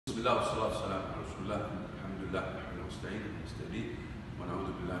الله والصلاة والسلام على رسول الله. الحمد لله نحمده ونستعينه ونستهديه ونعوذ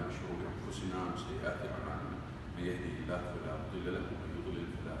بالله من شرور أنفسنا ومن سيئات أعمالنا. من يهده الله فلا مضل له ومن يضلل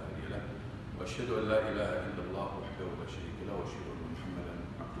فلا هادي له. وأشهد أن لا إله إلا الله وحده لا شريك له وأشهد أن محمدا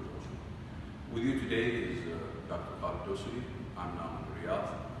عبده ورسوله. With you today is Dr. Khalid Dosari. I'm now in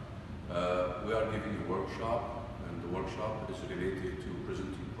Riyadh. We are giving a workshop, and the workshop is related to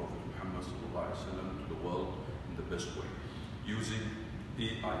presenting Prophet Muhammad to the world in the best way, using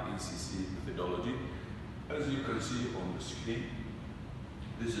EIECC methodology. As you can see on the screen,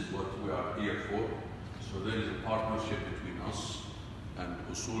 this is what we are here for. So there is a partnership between us and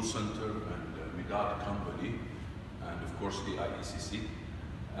Usul Center and Midad Company, and of course the EIECC.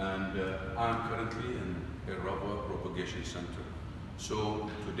 And I'm currently in Iraba Propagation Center. So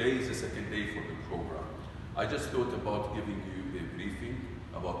today is the second day for the program. I just thought about giving you a briefing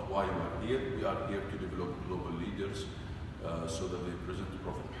about why we are here. We are here to develop global leaders so that they present the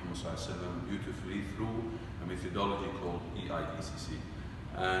Prophet Muhammad beautifully through a methodology called EIECC.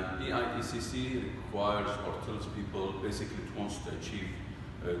 And EIECC requires or tells people basically it wants to achieve,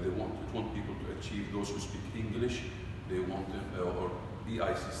 it want people to achieve those who speak English. They want them, or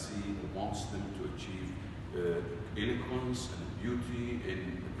EIECC wants them to achieve eloquence and beauty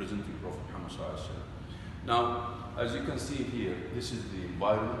in presenting Prophet Muhammad. Now, as you can see here, this is the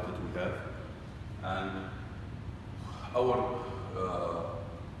environment that we have, and our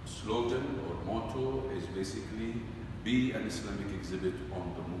slogan or motto is basically be an Islamic exhibit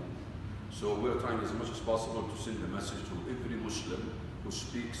on the move. So we are trying as much as possible to send a message to every Muslim who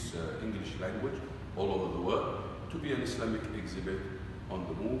speaks English language all over the world to be an Islamic exhibit on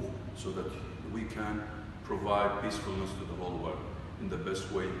the move, so that we can provide peacefulness to the whole world in the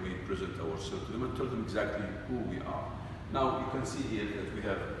best way. We present ourselves to them and tell them exactly who we are. Now you can see here that we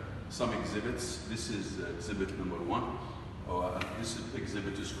have some exhibits. This is exhibit number 1. This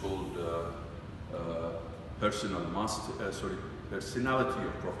exhibit is called Personality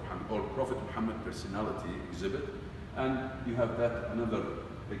of Prophet Muhammad, or Prophet Muhammad Personality exhibit. And you have that another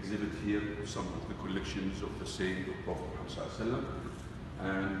exhibit here, some of the collections of the saying of Prophet Muhammad.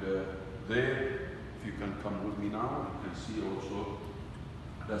 And there, if you can come with me now, you can see also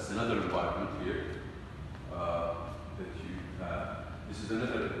that's another environment here that you have. This is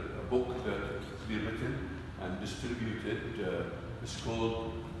another book that has been written and distributed. It's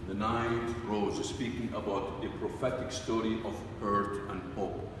called The Ninth Rose, speaking about a prophetic story of hurt and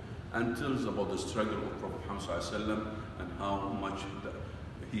hope, and tells about the struggle of Prophet Muhammad and how much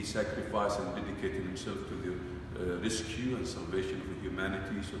he sacrificed and dedicated himself to the rescue and salvation of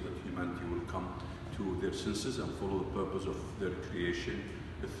humanity, so that humanity will come to their senses and follow the purpose of their creation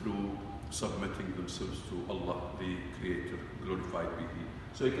through submitting themselves to Allah, the Creator, glorified be He.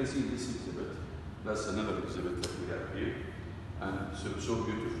 So you can see this exhibit. That's another exhibit that we have here, and so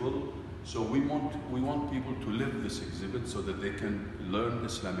beautiful. So we want people to live this exhibit so that they can learn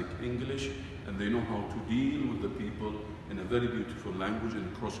Islamic English and they know how to deal with the people in a very beautiful language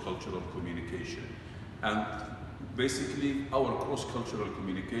and cross-cultural communication. And basically, our cross-cultural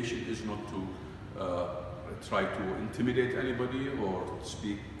communication is not to try to intimidate anybody or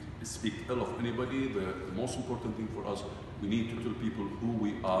speak ill of anybody. The most important thing for us, we need to tell people who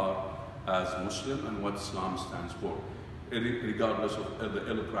we are as Muslim and what Islam stands for, regardless of the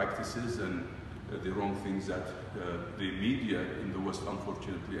ill practices and the wrong things that the media in the West,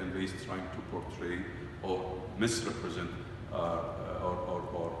 unfortunately, and they is trying to portray or misrepresent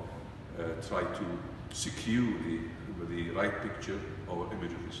or try to secure the right picture or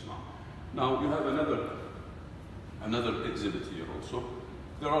image of Islam. Now you have another exhibit here also.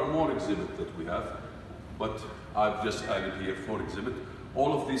 There are more exhibits that we have, but I've just added here 4 exhibits.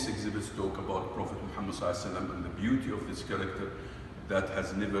 All of these exhibits talk about Prophet Muhammad and the beauty of this character that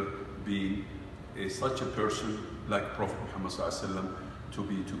has never been such a person like Prophet Muhammad to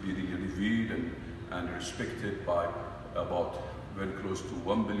be really revered and respected by about very close to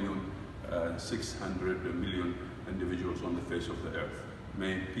 1,600,000,000 individuals on the face of the earth.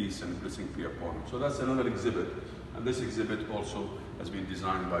 May peace and blessing be upon him. So that's another exhibit, and this exhibit also has been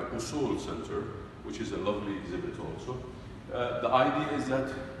designed by Usul Center, which is a lovely exhibit also. The idea is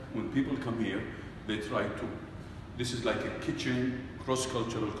that when people come here, they try to, this is like a kitchen,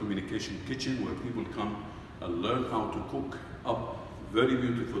 cross-cultural communication kitchen, where people come and learn how to cook up very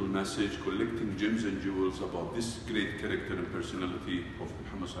beautiful message, collecting gems and jewels about this great character and personality of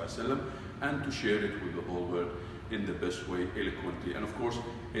Muhammad, and to share it with the whole world in the best way, eloquently. And of course,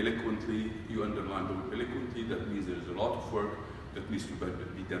 eloquently, you underline the word eloquently, that means there is a lot of work that needs to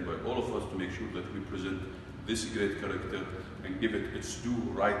be done by all of us to make sure that we present this great character and give it its due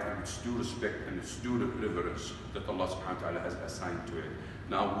right and its due respect and its due reverence that Allah subhanahu wa ta'ala has assigned to it.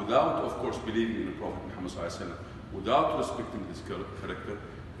 Now, without, of course, believing in the Prophet Muhammad sallallahu alaihi wasallam, without respecting this character,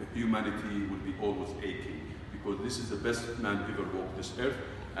 humanity will be always aching, because this is the best man ever walked this earth,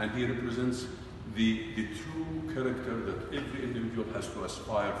 and he represents the true character that every individual has to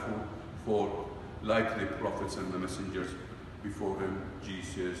aspire for, like the prophets and the messengers before him,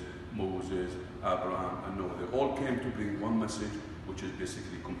 Jesus, Moses, Abraham, and Noah. They all came to bring one message, which is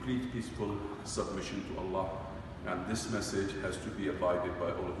basically complete peaceful submission to Allah. And this message has to be abided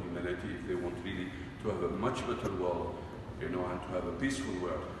by all of humanity if they want really to have a much better world, and to have a peaceful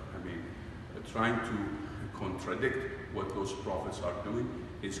world. I mean, trying to contradict what those prophets are doing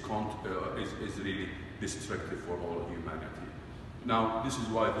is really destructive for all of humanity. Now, this is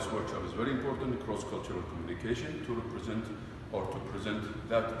why this workshop is very important, cross-cultural communication, to represent or to present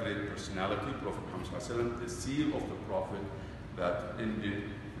that great personality, Prophet Muhammad sallallahu alaihi wasallam, the seal of the Prophet that ended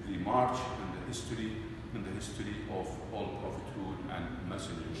the march in the history of all prophethood and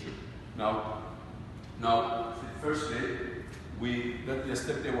messengership. Now, the first day,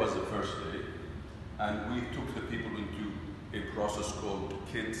 yesterday was the first day, and we took the people into a process called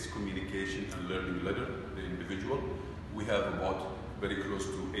Kids Communication and Learning Letter, the individual. We have about very close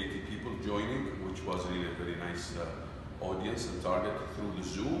to 80 people joining, which was really a very nice audience and target through the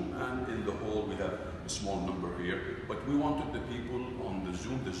Zoom, and in the hall we have a small number here. But we wanted the people on the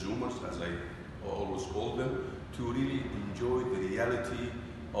Zoom, the Zoomers as I always call them, to really enjoy the reality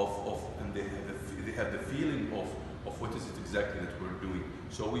and they have the feeling of what is it exactly that we're doing.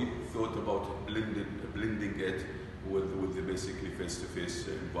 So we thought about blending it with the basically face-to-face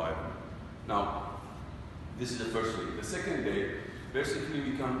environment. Now, this is the first day. The second day, basically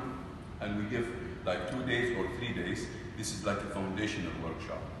we come and we give like 2 days or 3 days. This is like a foundational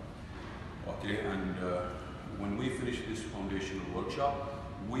workshop. Okay, and when we finish this foundational workshop,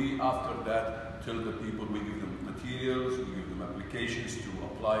 we after that tell the people, we give them materials, we give them applications to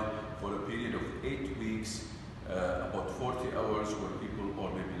apply for a period of 8 weeks, about 40 hours where people,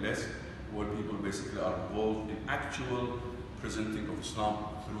 or maybe less, where people basically are involved in actual presenting of Islam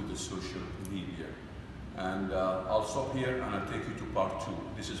through the social media. And I'll stop here and I'll take you to part 2.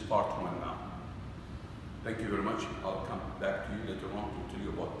 This is part 1 now. Thank you very much. I'll come back to you later on to tell you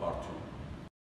about part 2.